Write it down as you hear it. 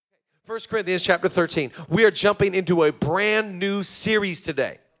1 Corinthians chapter 13. We are jumping into a brand new series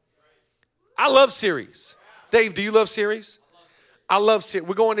today. I love series. Dave, do you love series? I love series.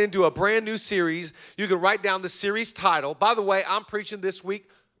 We're going into a brand new series. You can write down the series title. By the way, I'm preaching this week.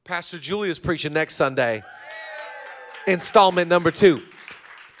 Pastor Julia's preaching next Sunday. Installment number 2.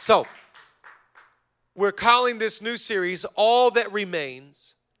 So, we're calling this new series, All That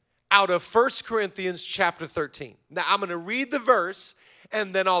Remains, out of 1 Corinthians chapter 13. Now, I'm going to read the verse,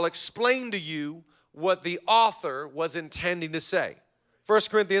 and then I'll explain to you what the author was intending to say. 1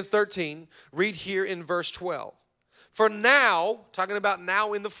 Corinthians 13, read here in verse 12. For now, talking about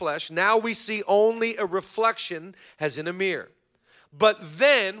now in the flesh, now we see only a reflection as in a mirror. But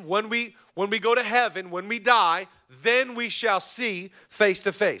then, when we go to heaven, when we die, then we shall see face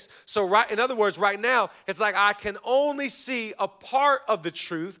to face. So, in other words, right now, it's like I can only see a part of the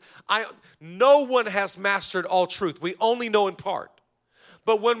truth. No one has mastered all truth. We only know in part.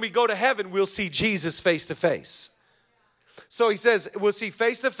 But when we go to heaven, we'll see Jesus face to face. So he says, we'll see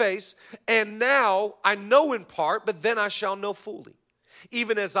face to face, and now I know in part, but then I shall know fully,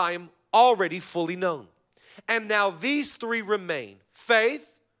 even as I am already fully known. And now these three remain,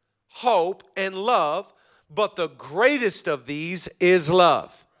 faith, hope, and love, but the greatest of these is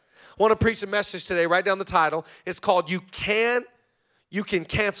love. I want to preach a message today. Write down the title. It's called You Can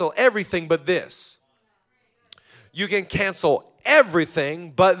Cancel Everything But This. You can cancel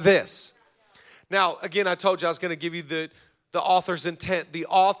everything but this. Now, again, I told you I was going to give you the author's intent. The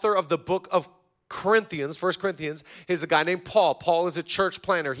author of the book of Corinthians, 1 Corinthians, is a guy named Paul. Paul is a church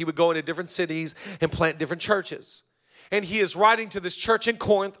planter. He would go into different cities and plant different churches. And he is writing to this church in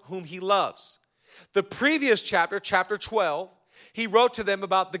Corinth whom he loves. The previous chapter, chapter 12, he wrote to them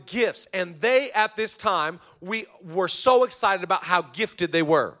about the gifts. And they, at this time, we were so excited about how gifted they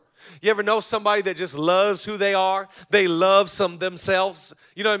were. You ever know somebody that just loves who they are? They love some themselves.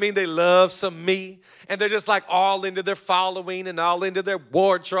 You know what I mean? They love some me. And they're just like all into their following and all into their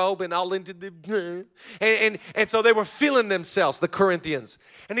wardrobe and all into the... And so they were feeling themselves, the Corinthians.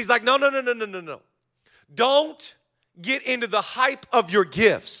 And he's like, no. Don't get into the hype of your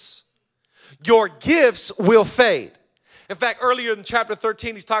gifts. Your gifts will fade. In fact, earlier in chapter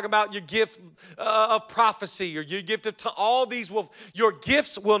 13, he's talking about your gift of prophecy or your gift of all these your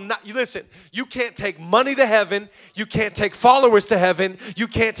gifts will not, listen, you can't take money to heaven. You can't take followers to heaven. You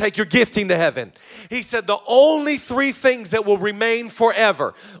can't take your gifting to heaven. He said the only 3 things that will remain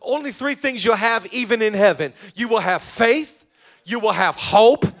forever, only 3 things you'll have even in heaven. You will have faith, you will have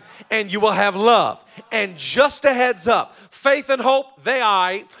hope, and you will have love. And just a heads up, faith and hope, they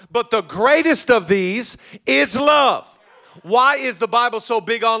are, but the greatest of these is love. Why is the Bible so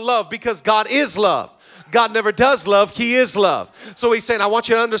big on love? Because God is love. God never does love. He is love. So he's saying, I want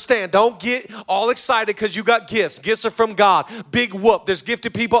you to understand, don't get all excited because you got gifts. Gifts are from God. Big whoop. There's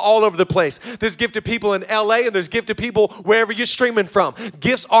gifted people all over the place. There's gifted people in LA and there's gifted people wherever you're streaming from.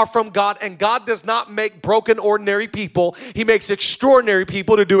 Gifts are from God, and God does not make broken, ordinary people. He makes extraordinary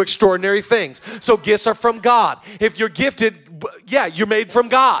people to do extraordinary things. So gifts are from God. If you're gifted, yeah, you're made from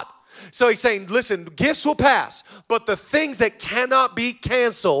God. So he's saying, listen, gifts will pass, but the things that cannot be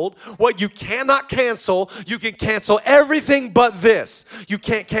canceled, what you cannot cancel, you can cancel everything but this. You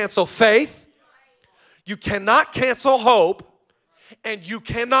can't cancel faith, you cannot cancel hope, and you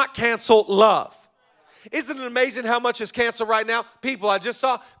cannot cancel love. Isn't it amazing how much is canceled right now? People, I just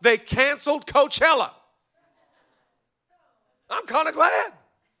saw, they canceled Coachella. I'm kind of glad.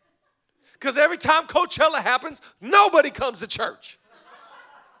 Because every time Coachella happens, nobody comes to church.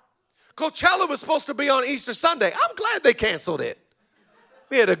 Coachella was supposed to be on Easter Sunday. I'm glad they canceled it.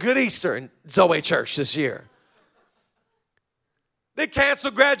 We had a good Easter in Zoe Church this year. They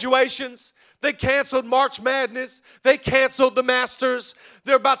canceled graduations. They canceled March Madness. They canceled the Masters.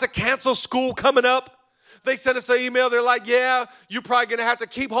 They're about to cancel school coming up. They sent us an email. They're like, yeah, you're probably going to have to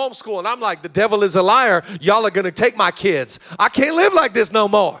keep homeschooling. And I'm like, the devil is a liar. Y'all are going to take my kids. I can't live like this no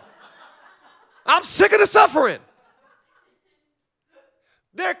more. I'm sick of the suffering.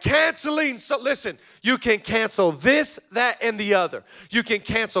 They're canceling. So listen, you can cancel this, that, and the other. You can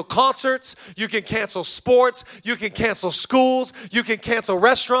cancel concerts. You can cancel sports. You can cancel schools. You can cancel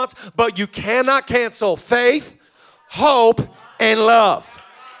restaurants. But you cannot cancel faith, hope, and love.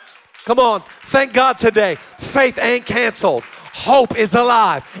 Come on. Thank God today. Faith ain't canceled. Hope is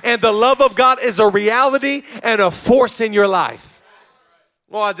alive. And the love of God is a reality and a force in your life.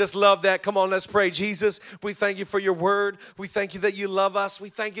 Oh, I just love that. Come on, let's pray. Jesus, we thank you for your word. We thank you that you love us. We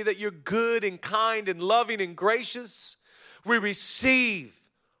thank you that you're good and kind and loving and gracious. We receive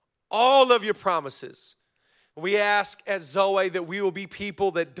all of your promises. We ask at Zoe that we will be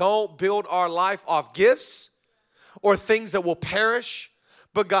people that don't build our life off gifts or things that will perish,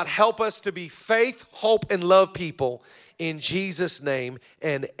 But God, help us to be faith, hope, and love people in Jesus' name.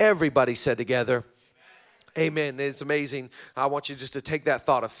 And everybody said together, amen. It's amazing. I want you just to take that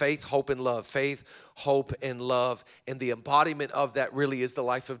thought of faith, hope, and love. Faith, hope, and love. And the embodiment of that really is the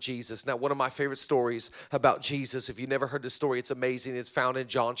life of Jesus. Now, one of my favorite stories about Jesus, if you never heard the story, it's amazing. It's found in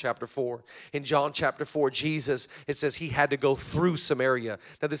John chapter 4. In John chapter 4, Jesus, it says he had to go through Samaria.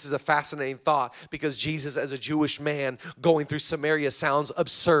 Now, this is a fascinating thought because Jesus, as a Jewish man, going through Samaria sounds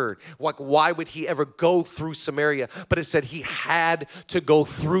absurd. Like, why would he ever go through Samaria? But it said he had to go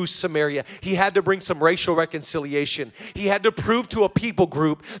through Samaria. He had to bring some racial reconciliation. He had to prove to a people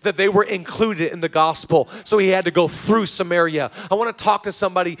group that they were included in the gospel. So he had to go through Samaria. I want to talk to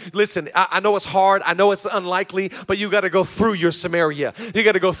somebody. Listen, I know it's hard. I know it's unlikely, but you got to go through your Samaria. You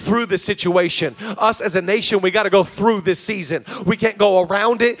got to go through the situation. Us as a nation, we got to go through this season. We can't go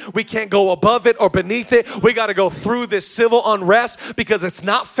around it. We can't go above it or beneath it. We got to go through this civil unrest because it's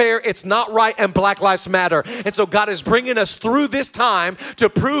not fair. It's not right. And Black Lives Matter. And so God is bringing us through this time to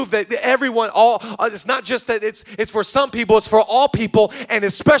prove that everyone, it's not just that it's for some people, it's for all people, and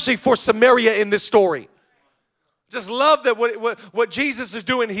especially for Samaria in this story. Just love that what Jesus is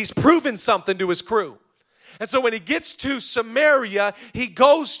doing, he's proven something to his crew. And so when he gets to Samaria, he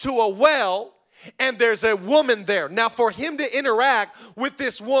goes to a well, and there's a woman there. Now, for him to interact with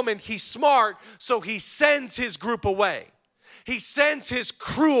this woman, he's smart, so he sends his group away. He sends his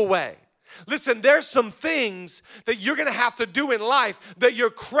crew away. Listen, there's some things that you're going to have to do in life that your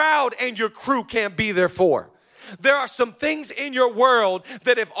crowd and your crew can't be there for. There are some things in your world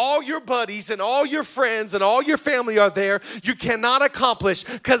that if all your buddies and all your friends and all your family are there, you cannot accomplish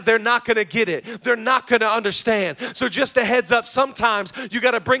because they're not going to get it. They're not going to understand. So just a heads up, sometimes you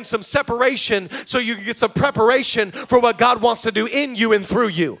got to bring some separation so you can get some preparation for what God wants to do in you and through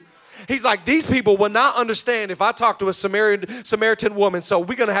you. He's like, these people will not understand if I talk to a Samaritan woman, so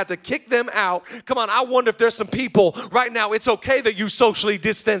we're going to have to kick them out. Come on, I wonder if there's some people right now, it's okay that you socially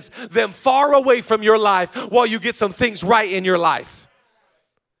distance them far away from your life while you get some things right in your life.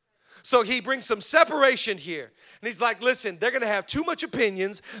 So he brings some separation here. And he's like, listen, they're going to have too much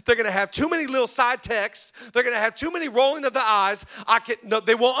opinions. They're going to have too many little side texts. They're going to have too many rolling of the eyes.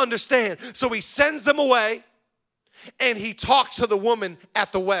 They won't understand. So he sends them away, and he talks to the woman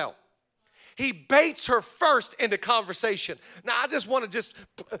at the well. He baits her first into conversation. Now, I just want to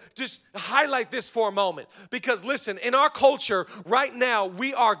just highlight this for a moment. Because listen, in our culture right now,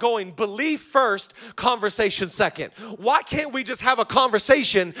 we are going belief first, conversation second. Why can't we just have a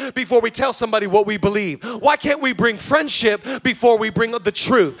conversation before we tell somebody what we believe? Why can't we bring friendship before we bring the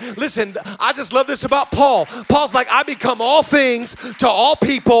truth? Listen, I just love this about Paul. Paul's like, I become all things to all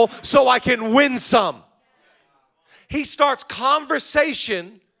people so I can win some. He starts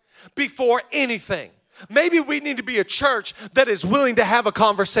conversation before anything. Maybe we need to be a church that is willing to have a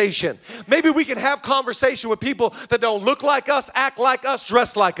conversation. Maybe we can have conversation with people that don't look like us, act like us,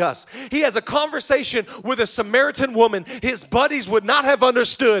 dress like us. He has a conversation with a Samaritan woman. His buddies would not have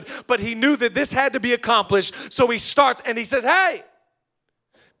understood, but he knew that this had to be accomplished. So he starts and he says, hey,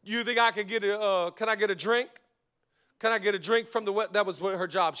 you think I can can I get a drink? Can I get a drink from the well? That was her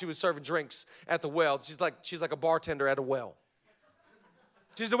job. She was serving drinks at the well. She's like a bartender at a well.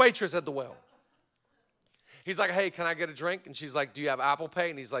 She's the waitress at the well. He's like, hey, can I get a drink? And she's like, do you have Apple Pay?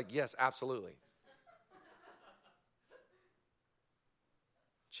 And he's like, yes, absolutely.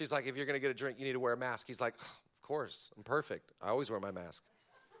 She's like, if you're going to get a drink, you need to wear a mask. He's like, of course, I'm perfect. I always wear my mask.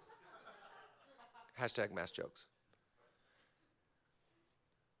 Hashtag mask jokes.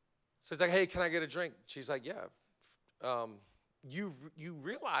 So he's like, hey, can I get a drink? She's like, yeah. You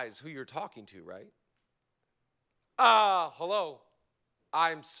realize who you're talking to, right? Hello.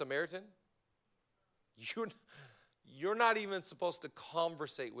 I'm Samaritan. You're not even supposed to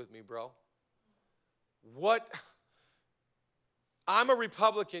conversate with me, bro. What? I'm a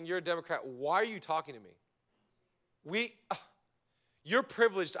Republican. You're a Democrat. Why are you talking to me? You're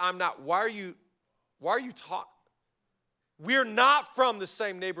privileged. I'm not. Why are you talking? We're not from the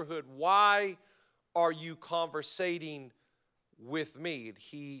same neighborhood. Why are you conversating with me?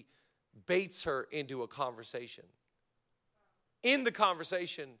 He baits her into a conversation. In the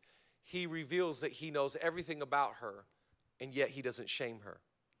conversation, he reveals that he knows everything about her, and yet he doesn't shame her.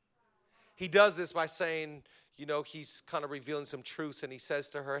 He does this by saying, he's kind of revealing some truths, and he says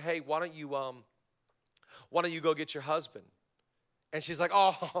to her, hey, why don't you go get your husband? And she's like,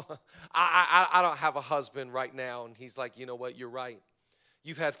 oh, I don't have a husband right now. And he's like, you know what, you're right.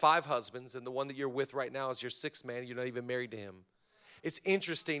 You've had 5 husbands, and the one that you're with right now is your 6th man. You're not even married to him. It's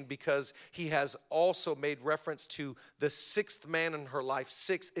interesting because he has also made reference to the sixth man in her life.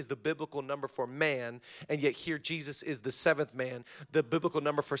 6 is the biblical number for man, and yet here Jesus is the seventh man. The biblical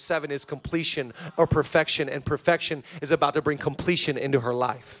number for 7 is completion or perfection, and perfection is about to bring completion into her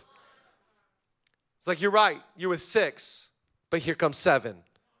life. It's like, you're right, you're with 6, but here comes 7.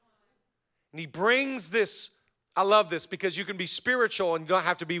 And he brings this, I love this because you can be spiritual and you don't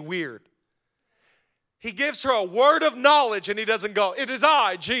have to be weird. He gives her a word of knowledge and he doesn't go, it is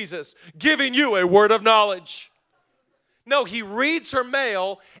I, Jesus, giving you a word of knowledge. No, he reads her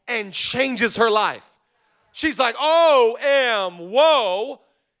mail and changes her life. She's like, whoa,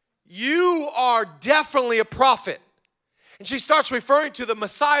 you are definitely a prophet. And she starts referring to the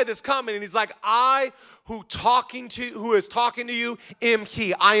Messiah that's coming, and he's like, I who is talking to you am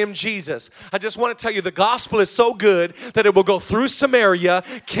he. I am Jesus. I just want to tell you, the gospel is so good that it will go through Samaria,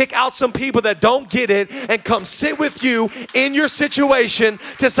 kick out some people that don't get it, and come sit with you in your situation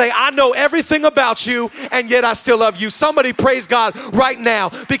to say, I know everything about you, and yet I still love you. Somebody praise God right now,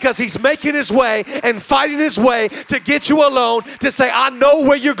 because he's making his way and fighting his way to get you alone, to say, I know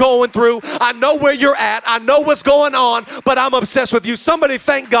where you're going through. I know where you're at. I know what's going on, but I'm obsessed with you. Somebody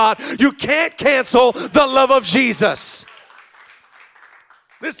thank God you can't cancel the love of Jesus.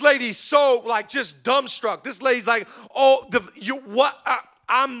 This lady's so just dumbstruck. This lady's like,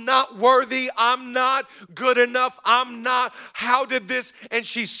 I'm not worthy. I'm not good enough. How did this? And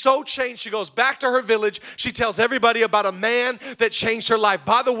she's so changed. She goes back to her village. She tells everybody about a man that changed her life.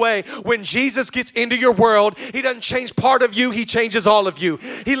 By the way, when Jesus gets into your world, he doesn't change part of you. He changes all of you.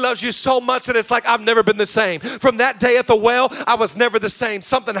 He loves you so much that it's like, I've never been the same. From that day at the well, I was never the same.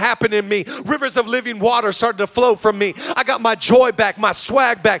 Something happened in me. Rivers of living water started to flow from me. I got my joy back, my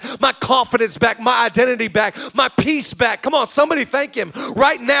swag back, my confidence back, my identity back, my peace back. Come on, somebody thank him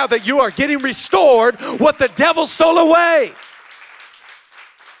right now that you are getting restored what the devil stole away.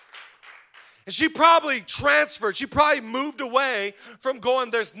 And she probably transferred. She probably moved away from going,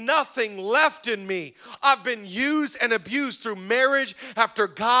 there's nothing left in me. I've been used and abused through marriage after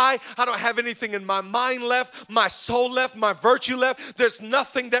guy. I don't have anything in my mind left, my soul left, my virtue left. There's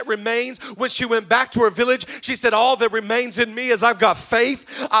nothing that remains. When she went back to her village, she said, all that remains in me is I've got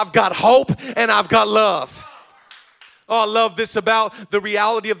faith, I've got hope, and I've got love. Oh, I love this about the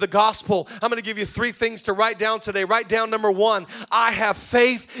reality of the gospel. I'm going to give you 3 things to write down today. Write down number 1, I have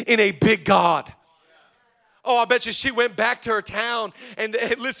faith in a big God. Oh, I bet you she went back to her town. And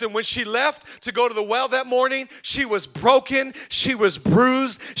listen, when she left to go to the well that morning, she was broken, she was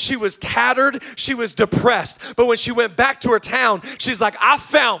bruised, she was tattered, she was depressed. But when she went back to her town, she's like, I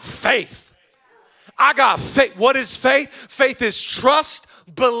found faith. I got faith. What is faith? Faith is trust,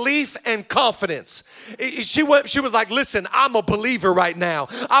 belief, and confidence. She was like, listen, I'm a believer right now.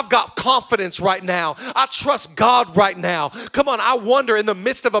 I've got confidence right now. I trust God right now. Come on, I wonder in the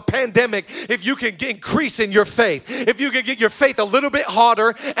midst of a pandemic if you can increase in your faith. If you can get your faith a little bit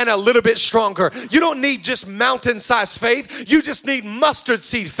harder and a little bit stronger. You don't need just mountain-sized faith. You just need mustard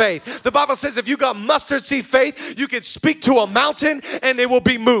seed faith. The Bible says if you got mustard seed faith, you can speak to a mountain and it will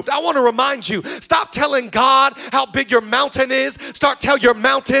be moved. I want to remind you, stop telling God how big your mountain is. Start telling your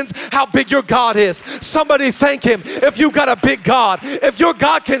mountains how big your God is. Somebody thank him if you got a big God. If your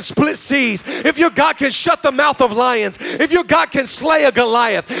God can split seas, if your God can shut the mouth of lions, if your God can slay a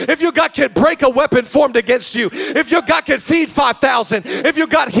Goliath, if your God can break a weapon formed against you, if your God can feed 5,000, if your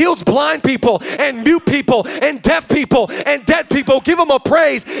God heals blind people and mute people and deaf people and dead people, give them a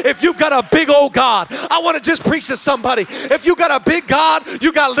praise if you've got a big old God. I want to just preach to somebody. If you got a big God,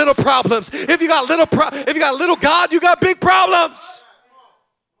 you got little problems. If you got little God, you got big problems.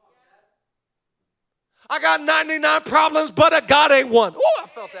 I got 99 problems, but a God ain't one. Oh, I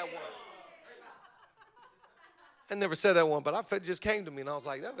felt that one. I never said that one, but it just came to me, and I was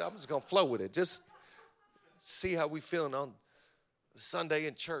like, I'm just going to flow with it. Just see how we feeling on Sunday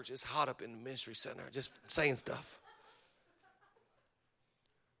in church. It's hot up in the ministry center, just saying stuff.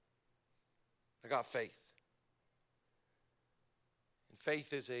 I got faith. And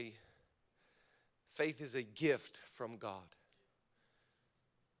faith is a gift from God.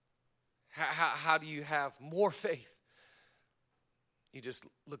 How do you have more faith? You just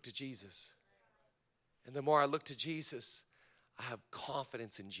look to Jesus. And the more I look to Jesus, I have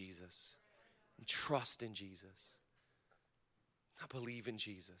confidence in Jesus and trust in Jesus. I believe in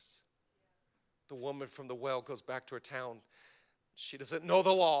Jesus. The woman from the well goes back to her town. She doesn't know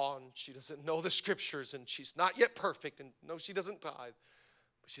the law, and she doesn't know the scriptures, and she's not yet perfect, and no, she doesn't tithe,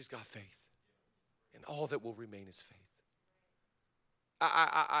 but she's got faith. And all that will remain is faith.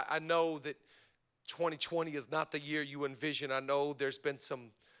 I know that 2020 is not the year you envision. I know there's been some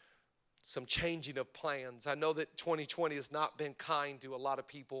some changing of plans. I know that 2020 has not been kind to a lot of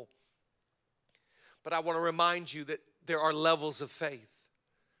people, but I want to remind you that there are levels of faith.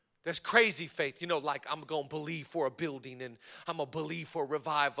 There's crazy faith, like I'm going to believe for a building and I'm going to believe for a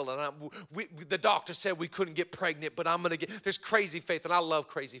revival. And the doctor said we couldn't get pregnant, but I'm going to get, there's crazy faith, and I love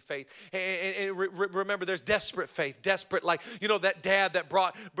crazy faith. And remember, there's desperate faith, like, that dad that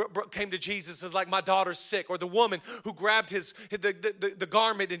came to Jesus is like, my daughter's sick, or the woman who grabbed the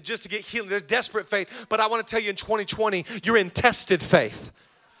garment and just to get healing. There's desperate faith, but I want to tell you in 2020, you're in tested faith.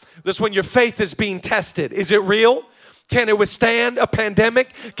 That's when your faith is being tested. Is it real? Can it withstand a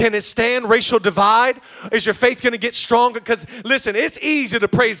pandemic? Can it stand racial divide? Is your faith going to get stronger? Because listen, it's easy to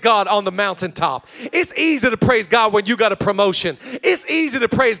praise God on the mountaintop. It's easy to praise God when you got a promotion. It's easy to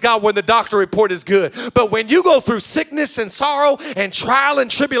praise God when the doctor report is good. But when you go through sickness and sorrow and trial and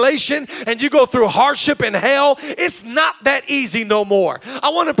tribulation, and you go through hardship and hell, it's not that easy no more. I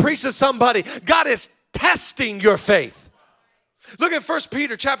want to preach to somebody. God is testing your faith. Look at 1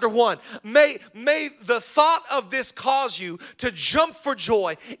 Peter chapter 1. May the thought of this cause you to jump for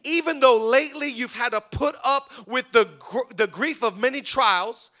joy, even though lately you've had to put up with the grief of many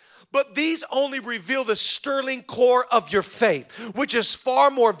trials. But these only reveal the sterling core of your faith, which is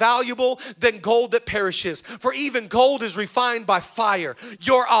far more valuable than gold that perishes. For even gold is refined by fire.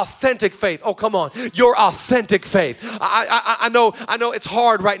 Your authentic faith. Oh, come on. Your authentic faith. I know it's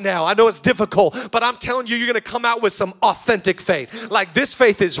hard right now. I know it's difficult, but I'm telling you, you're going to come out with some authentic faith. Like, this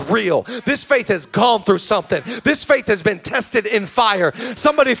faith is real. This faith has gone through something. This faith has been tested in fire.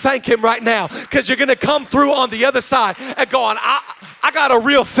 Somebody thank him right now, because you're going to come through on the other side and go on, I got a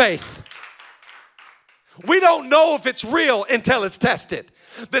real faith. We don't know if it's real until it's tested.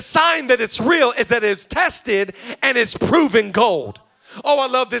 The sign that it's real is that it's tested and it's proven gold. Oh, I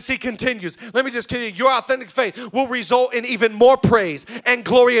love this. He continues. Let me just continue. Your authentic faith will result in even more praise and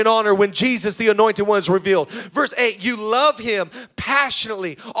glory and honor when Jesus, the Anointed One, is revealed. Verse 8, you love him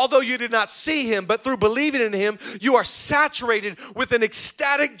passionately, although you did not see him, but through believing in him, you are saturated with an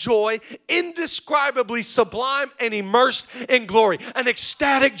ecstatic joy, indescribably sublime and immersed in glory. An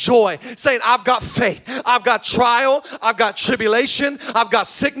ecstatic joy, saying, I've got faith. I've got trial. I've got tribulation. I've got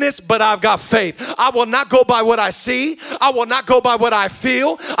sickness, but I've got faith. I will not go by what I see. I will not go by what I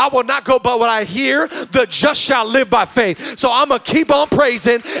feel. I will not go by what I hear. The just shall live by faith. So I'm going to keep on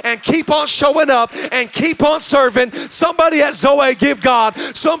praising and keep on showing up and keep on serving. Somebody at Zoe, give God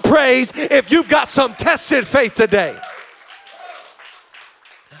some praise if you've got some tested faith today.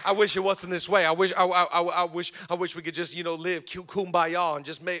 I wish it wasn't this way. I wish we could just, live kumbaya and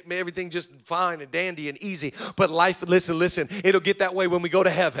just make everything just fine and dandy and easy. But life, listen, it'll get that way when we go to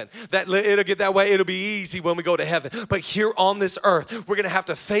heaven. It'll get that way. It'll be easy when we go to heaven. But here on this earth, we're going to have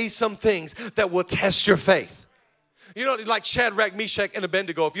to face some things that will test your faith. Like Shadrach, Meshach, and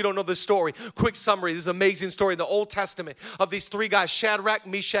Abednego. If you don't know this story, quick summary. This is an amazing story in the Old Testament of these three guys, Shadrach,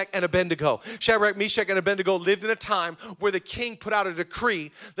 Meshach, and Abednego. Shadrach, Meshach, and Abednego lived in a time where the king put out a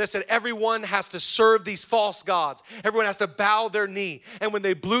decree that said everyone has to serve these false gods. Everyone has to bow their knee. And when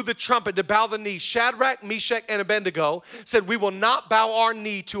they blew the trumpet to bow the knee, Shadrach, Meshach, and Abednego said, we will not bow our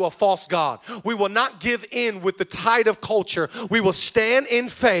knee to a false god. We will not give in with the tide of culture. We will stand in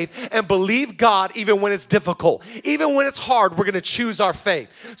faith and believe God even when it's difficult. Even when it's hard, we're going to choose our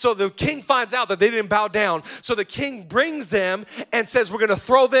faith. So the king finds out that they didn't bow down. So the king brings them and says, we're going to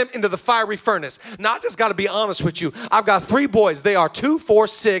throw them into the fiery furnace. Now, I just got to be honest with you. I've got 3 boys. They are 2, 4,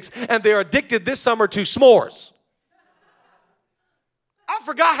 6, and they're addicted this summer to s'mores. I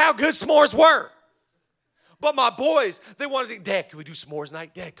forgot how good s'mores were. But my boys, they wanted to, Dad, can we do s'mores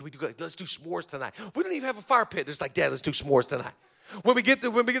tonight? Dad, let's do s'mores tonight. We don't even have a fire pit. They're just like, Dad, let's do s'mores tonight. When we get the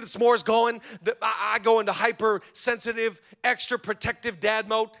s'mores going, I go into hypersensitive, extra protective dad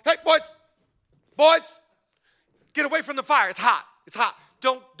mode. Hey, boys, get away from the fire. It's hot.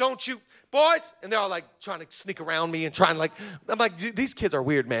 Don't you, boys? And they're all like trying to sneak around me and I'm like, these kids are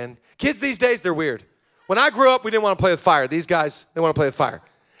weird, man. Kids these days, they're weird. When I grew up, we didn't want to play with fire. These guys, they want to play with fire.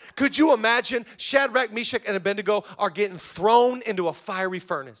 Could you imagine Shadrach, Meshach, and Abednego are getting thrown into a fiery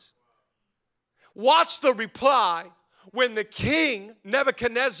furnace? Watch the reply. When the king,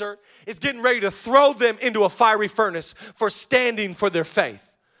 Nebuchadnezzar, is getting ready to throw them into a fiery furnace for standing for their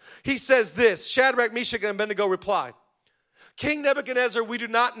faith. He says this, Shadrach, Meshach, and Abednego replied, King Nebuchadnezzar, we do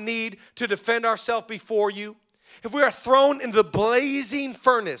not need to defend ourselves before you. If we are thrown into the blazing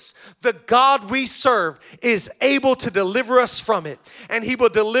furnace, the God we serve is able to deliver us from it, and he will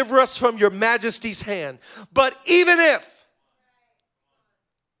deliver us from your majesty's hand. But even if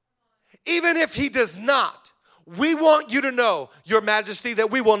he does not, We want you to know, Your Majesty,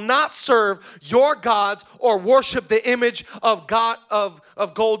 that we will not serve your gods or worship the image of God of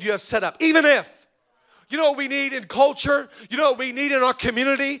gold you have set up. Even if. You know what we need in culture? You know what we need in our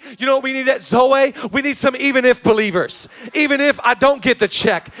community? You know what we need at Zoe? We need some even if believers. Even if I don't get the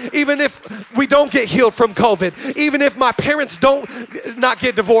check. Even if we don't get healed from COVID. Even if my parents don't not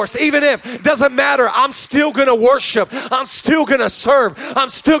get divorced. Even if, it doesn't matter. I'm still going to worship. I'm still going to serve. I'm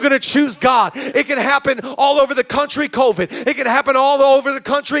still going to choose God. It can happen all over the country, COVID. It can happen all over the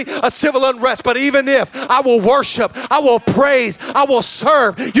country, a civil unrest. But even if, I will worship. I will praise. I will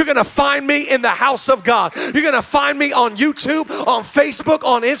serve. You're going to find me in the house of God. You're going to find me on YouTube, on Facebook,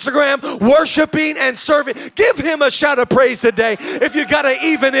 on Instagram, worshiping and serving. Give him a shout of praise today if you got an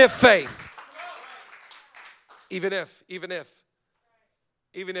even if faith. Even if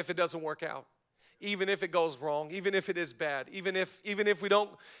it doesn't work out, even if it goes wrong, even if it is bad, even if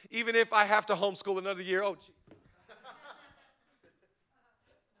I have to homeschool another year. Oh, gee.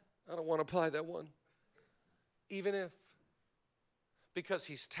 I don't want to apply that one. Even if. Because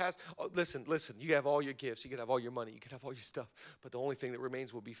he's tasked. Oh, listen, you have all your gifts. You can have all your money. You can have all your stuff. But the only thing that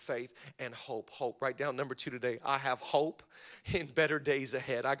remains will be faith and hope. Hope. Write down number 2 today. I have hope in better days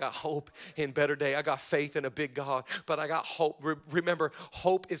ahead. I got hope in better day. I got faith in a big God. But I got hope. Remember,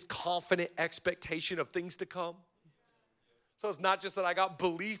 hope is confident expectation of things to come. So it's not just that I got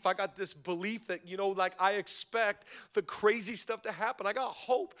belief. I got this belief that, like I expect the crazy stuff to happen. I got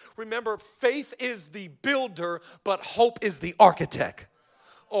hope. Remember, faith is the builder, but hope is the architect.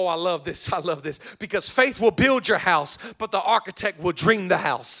 Oh, I love this. Because faith will build your house, but the architect will dream the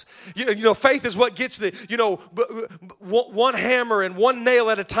house. Faith is what gets one hammer and one nail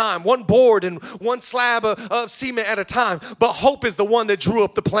at a time, one board and one slab of cement at a time. But hope is the one that drew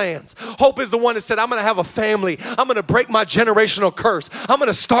up the plans. Hope is the one that said, I'm going to have a family. I'm going to break my generational curse. I'm going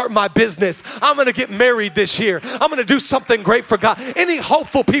to start my business. I'm going to get married this year. I'm going to do something great for God. Any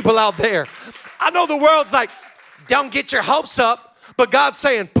hopeful people out there? I know the world's like, don't get your hopes up. But God's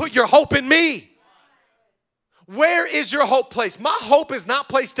saying, put your hope in me. Where is your hope placed? My hope is not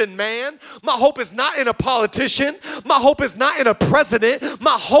placed in man. My hope is not in a politician. My hope is not in a president.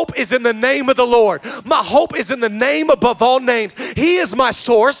 My hope is in the name of the Lord. My hope is in the name above all names. He is my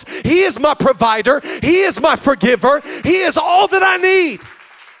source. He is my provider. He is my forgiver. He is all that I need.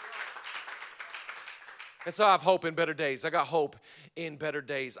 And so I have hope in better days. I got hope in better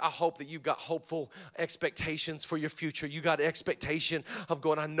days. I hope that you've got hopeful expectations for your future. You got expectation of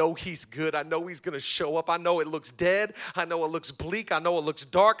going, I know he's good. I know he's going to show up. I know it looks dead. I know it looks bleak. I know it looks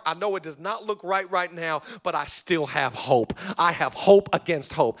dark. I know it does not look right now, but I still have hope. I have hope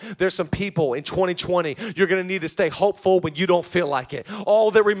against hope. There's some people in 2020, you're going to need to stay hopeful when you don't feel like it.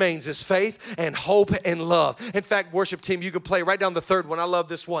 All that remains is faith and hope and love. In fact, worship team, you can play right down the third one. I love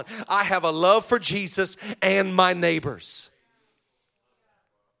this one. I have a love for Jesus and my neighbors.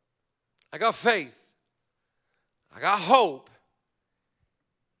 I got faith, I got hope,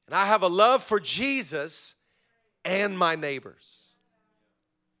 and I have a love for Jesus and my neighbors.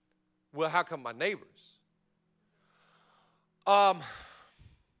 Well, how come my neighbors? Because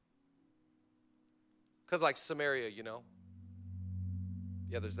like Samaria,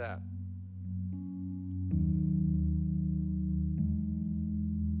 Yeah, there's that.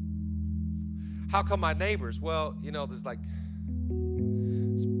 How come my neighbors? Well, there's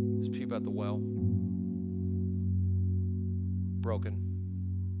people at the well, broken,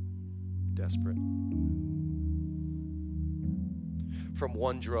 desperate, from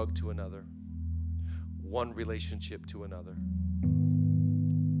one drug to another, one relationship to another,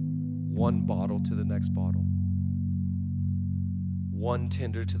 one bottle to the next bottle, one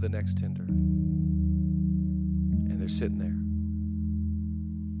Tinder to the next Tinder, and they're sitting there.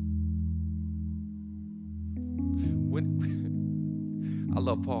 I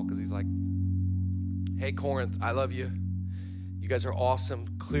love Paul because he's like, hey, Corinth, I love you. You guys are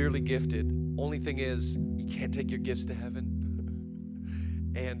awesome, clearly gifted. Only thing is, you can't take your gifts to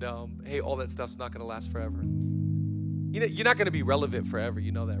heaven. And, hey, all that stuff's not going to last forever. You're not going to be relevant forever.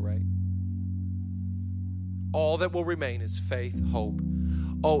 You know that, right? All that will remain is faith, hope,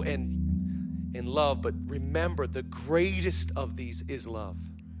 and love. But remember, the greatest of these is love.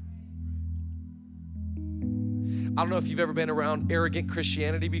 I don't know if you've ever been around arrogant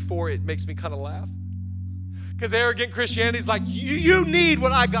Christianity before. It makes me kind of laugh. Because arrogant Christianity is like, you need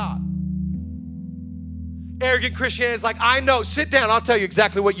what I got. Arrogant Christianity is like, I know. Sit down. I'll tell you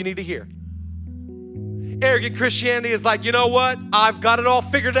exactly what you need to hear. Arrogant Christianity is like, you know what? I've got it all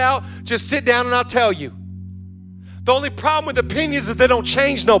figured out. Just sit down and I'll tell you. The only problem with opinions is they don't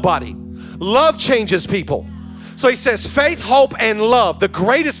change nobody. Love changes people. So he says faith, hope, and love. The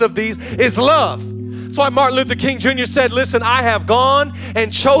greatest of these is love. That's why Martin Luther King Jr. said, listen, I have gone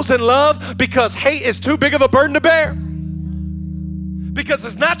and chosen love because hate is too big of a burden to bear. Because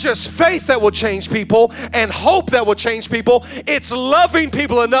it's not just faith that will change people and hope that will change people. It's loving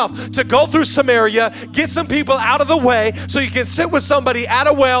people enough to go through Samaria, get some people out of the way so you can sit with somebody at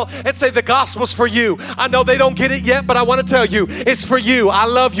a well and say, the gospel's for you. I know they don't get it yet, but I want to tell you, it's for you. I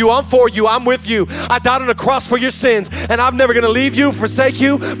love you. I'm for you. I'm with you. I died on the cross for your sins, and I'm never going to leave you, forsake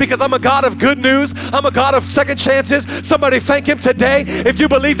you, because I'm a God of good news. I'm a God of second chances. Somebody thank him today if you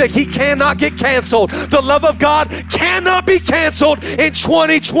believe that he cannot get canceled. The love of God cannot be canceled in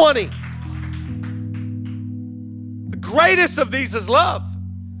 2020. The greatest of these is love.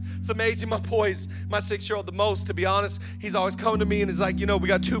 It's amazing. My boys, my 6-year-old the most, to be honest, he's always coming to me and he's like, we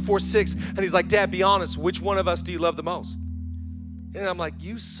got 2, 4, 6. And he's like, Dad, be honest, which one of us do you love the most? And I'm like,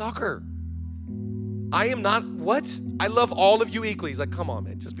 you sucker. I am not, what? I love all of you equally. He's like, come on,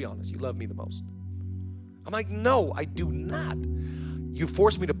 man, just be honest. You love me the most. I'm like, no, I do not. You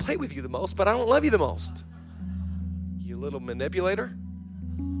force me to play with you the most, but I don't love you the most. You little manipulator.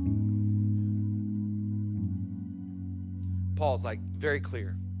 Paul's like very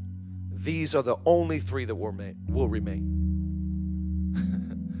clear. These are the only 3 that will remain.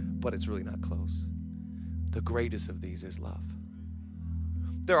 But it's really not close. The greatest of these is love.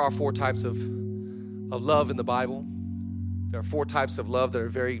 There are 4 types of love in the Bible. There are 4 types of love that are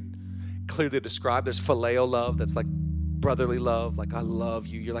very clearly described. There's phileo love, that's like brotherly love, like I love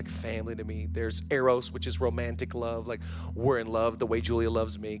you, you're like family to me. There's eros, which is romantic love, like we're in love the way Julia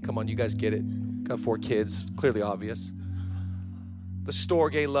loves me. Come on, you guys get it. Got 4 kids, clearly obvious. The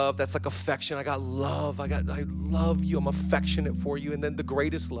storge love, that's like affection. I love you, I'm affectionate for you. And then the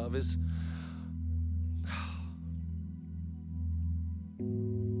greatest love is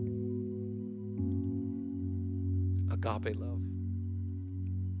agape love.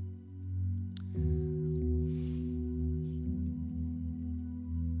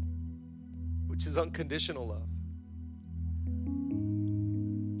 Which is unconditional love.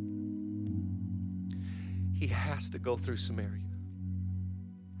 He has to go through Samaria.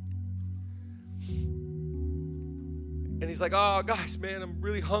 And he's like, oh, guys, man, I'm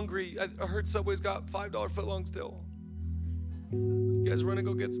really hungry. I heard Subway's got $5 footlongs still. You guys run and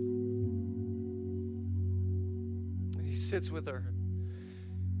go get some. And he sits with her.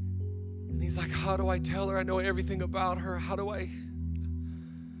 And he's like, how do I tell her I know everything about her? How do I?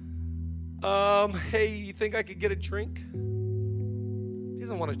 Hey, you think I could get a drink? He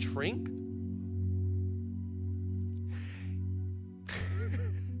doesn't want a drink.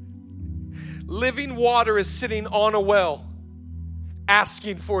 Living water is sitting on a well,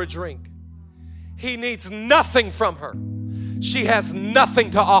 asking for a drink. He needs nothing from her. She has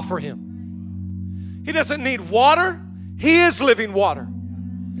nothing to offer him. He doesn't need water. He is living water.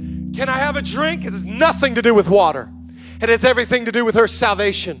 Can I have a drink? It has nothing to do with water. It has everything to do with her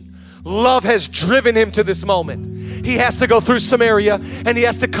salvation. Love has driven him to this moment. He has to go through Samaria, and he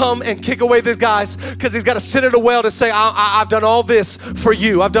has to come and kick away these guys because he's got to sit at a well to say, I've done all this for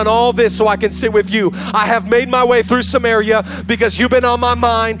you. I've done all this so I can sit with you. I have made my way through Samaria because you've been on my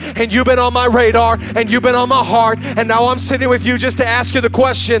mind and you've been on my radar and you've been on my heart, and now I'm sitting with you just to ask you the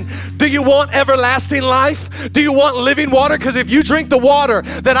question, do you want everlasting life? Do you want living water? Because if you drink the water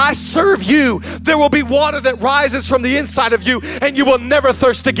that I serve you, there will be water that rises from the inside of you and you will never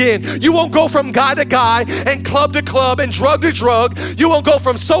thirst again. You won't go from guy to guy and club to club and drug to drug. You won't go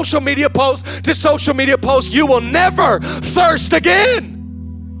from social media post to social media post. You will never thirst again.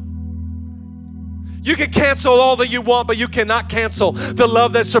 You can cancel all that you want, but you cannot cancel the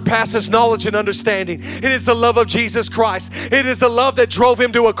love that surpasses knowledge and understanding. It is the love of Jesus Christ. It is the love that drove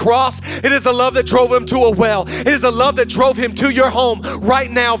him to a cross. It is the love that drove him to a well. It is the love that drove him to your home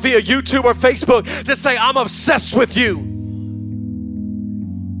right now via YouTube or Facebook to say, I'm obsessed with you.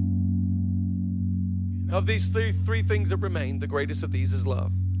 Of these three things that remain, the greatest of these is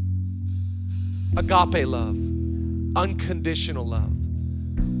love. Agape love, unconditional love,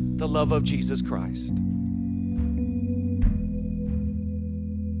 the love of Jesus Christ.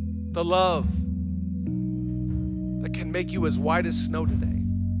 The love that can make you as white as snow today.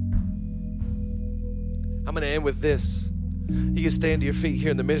 I'm going to end with this. You can stand to your feet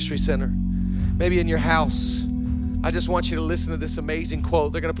here in the ministry center, maybe in your house. I just want you to listen to this amazing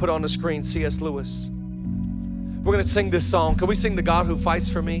quote. They're going to put on the screen, C.S. Lewis. We're going to sing this song. Can we sing The God Who Fights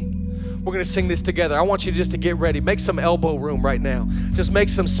for Me? We're going to sing this together. I want you just to get ready. Make some elbow room right now. Just make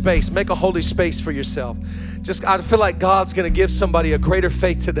some space. Make a holy space for yourself. I feel like God's going to give somebody a greater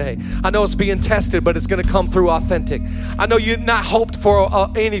faith today. I know it's being tested, but it's going to come through authentic. I know you've not hoped for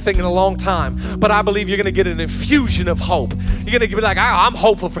anything in a long time, but I believe you're going to get an infusion of hope. You're going to be like, I'm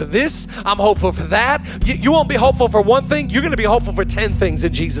hopeful for this. I'm hopeful for that. You won't be hopeful for one thing. You're going to be hopeful for 10 things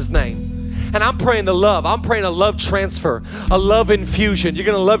in Jesus' name. And I'm praying to love. I'm praying a love transfer, a love infusion. You're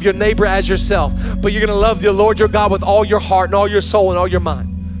going to love your neighbor as yourself, but you're going to love the Lord your God with all your heart and all your soul and all your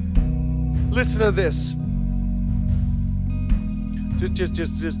mind. Listen to this.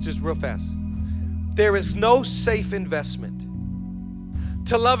 Just real fast. There is no safe investment.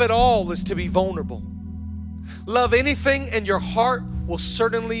 To love at all is to be vulnerable. Love anything and your heart will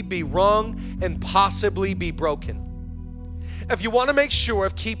certainly be wrung and possibly be broken. If you want to make sure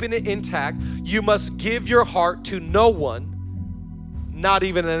of keeping it intact, you must give your heart to no one, not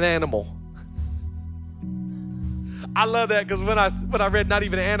even an animal. I love that because when I read not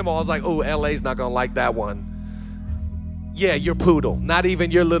even an animal, I was like, oh, LA's not going to like that one. Yeah, your poodle, not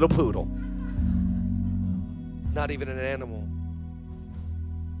even your little poodle. Not even an animal.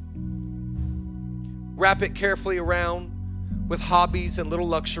 Wrap it carefully around with hobbies and little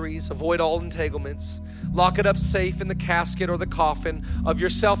luxuries. Avoid all entanglements. Lock it up safe in the casket or the coffin of your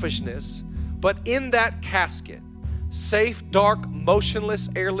selfishness. But in that casket, safe, dark, motionless,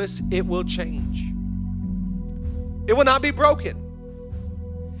 airless, it will change. It will not be broken.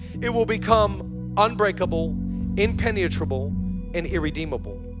 It will become unbreakable, impenetrable, and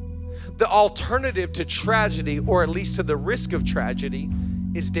irredeemable. The alternative to tragedy, or at least to the risk of tragedy,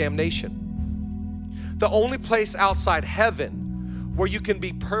 is damnation. The only place outside heaven where you can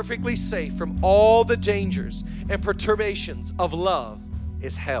be perfectly safe from all the dangers and perturbations of love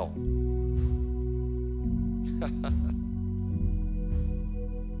is hell.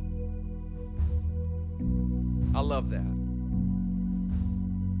 I love that.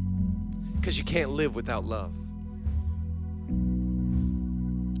 Because you can't live without love.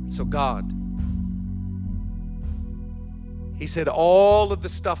 And so God, He said all of the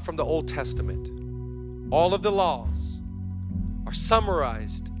stuff from the Old Testament, all of the laws, are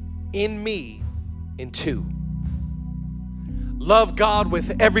summarized in me in 2. Love God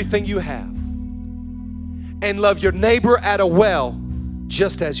with everything you have, and love your neighbor at a well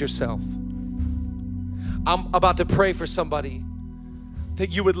just as yourself. I'm about to pray for somebody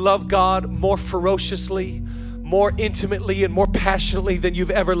that you would love God more ferociously, more intimately, and more passionately than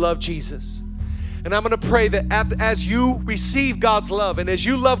you've ever loved Jesus. And I'm going to pray that as you receive God's love and as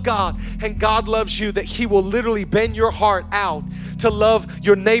you love God and God loves you, that He will literally bend your heart out to love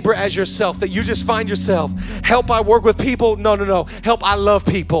your neighbor as yourself. That you just find yourself, help, I work with people. No. Help, I love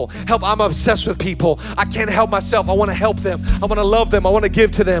people. Help, I'm obsessed with people. I can't help myself. I want to help them. I want to love them. I want to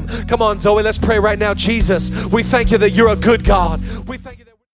give to them. Come on, Zoe, let's pray right now. Jesus, we thank you that you're a good God. We thank you that